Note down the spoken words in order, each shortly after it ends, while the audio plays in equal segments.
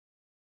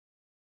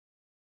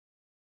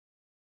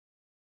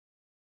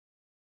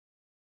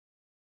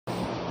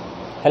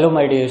Hello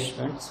my dear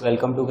students,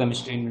 welcome to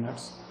Chemistry in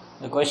Minutes.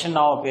 The question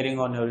now appearing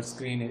on your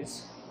screen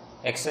is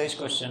exercise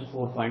question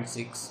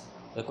 4.6.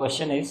 The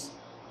question is,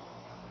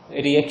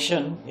 a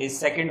reaction is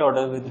second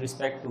order with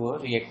respect to a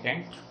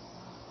reactant.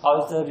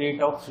 How is the rate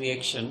of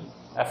reaction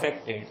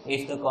affected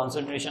if the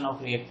concentration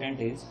of reactant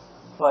is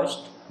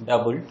first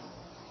doubled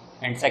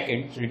and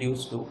second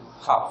reduced to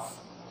half?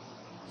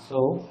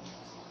 So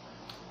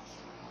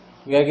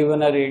we are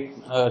given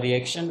a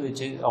reaction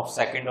which is of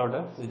second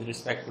order with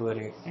respect to a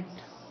reactant.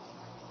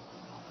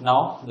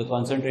 Now the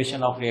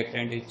concentration of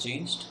reactant is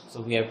changed,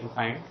 so we have to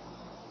find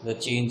the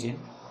change in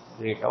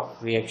rate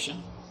of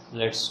reaction.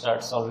 Let's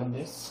start solving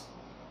this.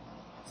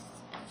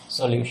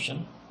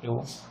 Solution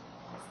to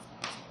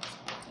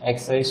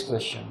exercise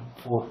question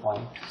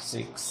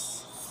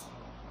 4.6.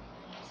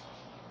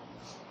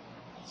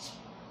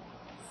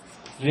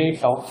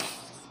 Rate of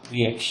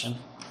reaction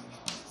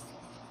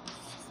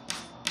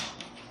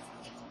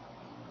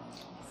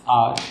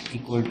R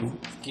equal to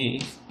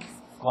K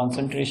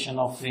concentration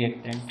of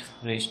reactant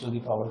raised to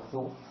the power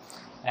 2,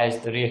 as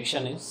the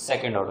reaction is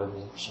second order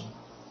reaction.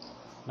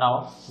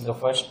 Now the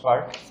first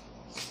part,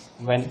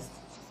 when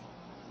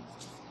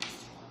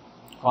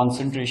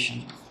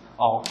concentration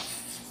of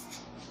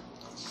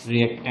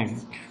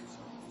reactant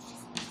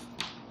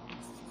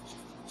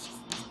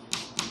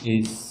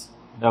is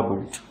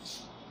doubled,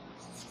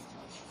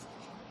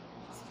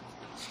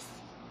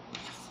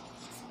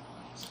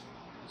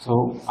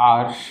 so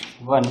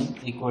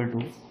R1 equal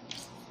to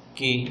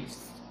K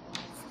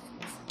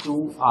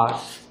 2R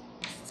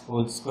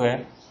whole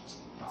square,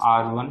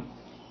 R1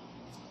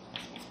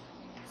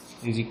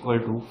 is equal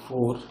to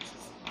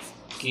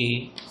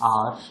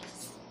 4KR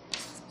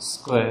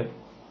square,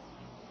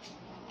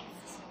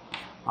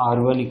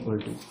 R1 equal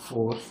to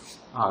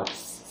 4R.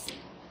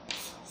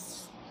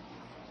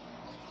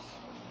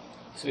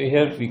 So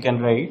here we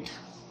can write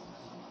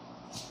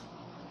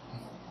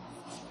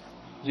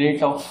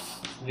rate of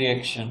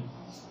reaction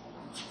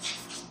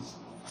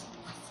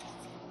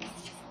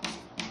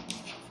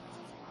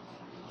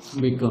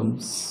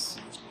becomes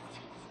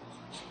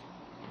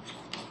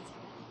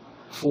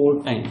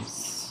 4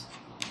 times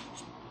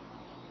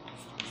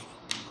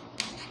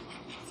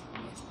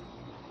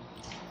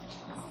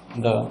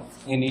the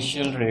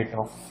initial rate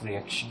of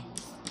reaction.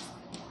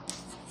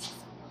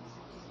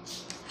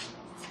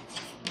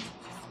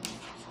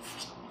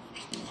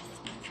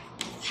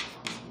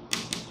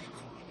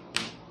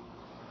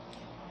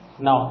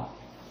 Now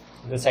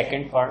the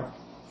second part,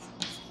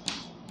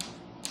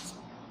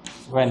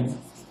 when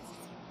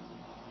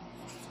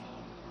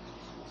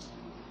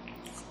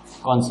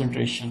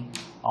concentration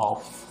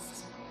of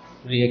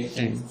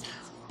reactant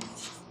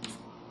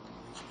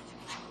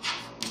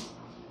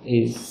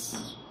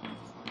is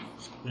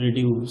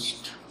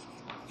reduced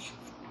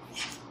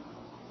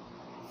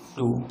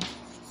to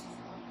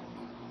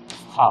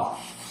half,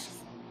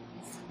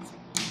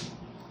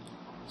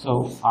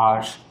 so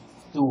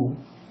R2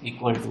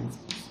 equal to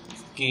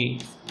K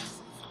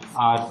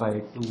R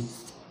by 2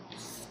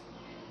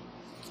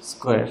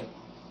 square,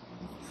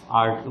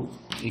 R2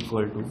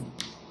 equal to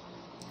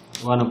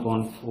 1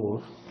 upon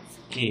 4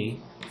 K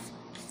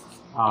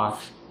R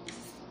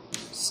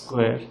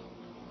square,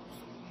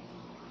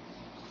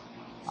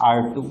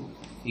 R2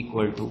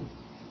 equal to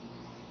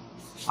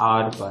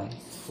R by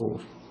 4.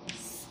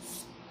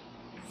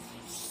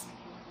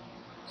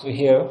 So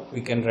here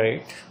we can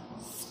write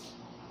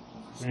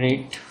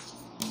rate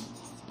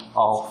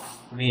of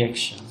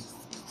reaction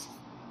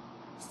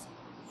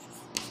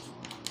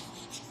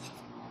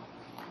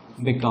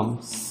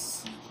becomes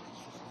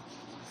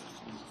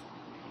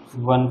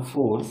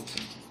 1/4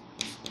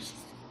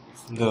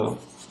 the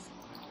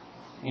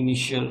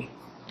initial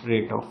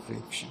rate of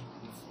reaction.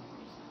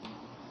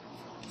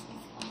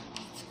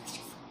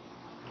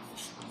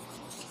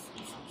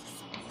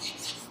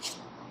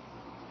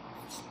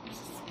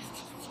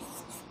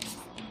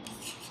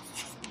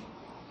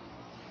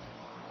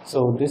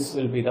 So this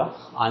will be the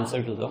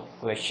answer to the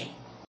question.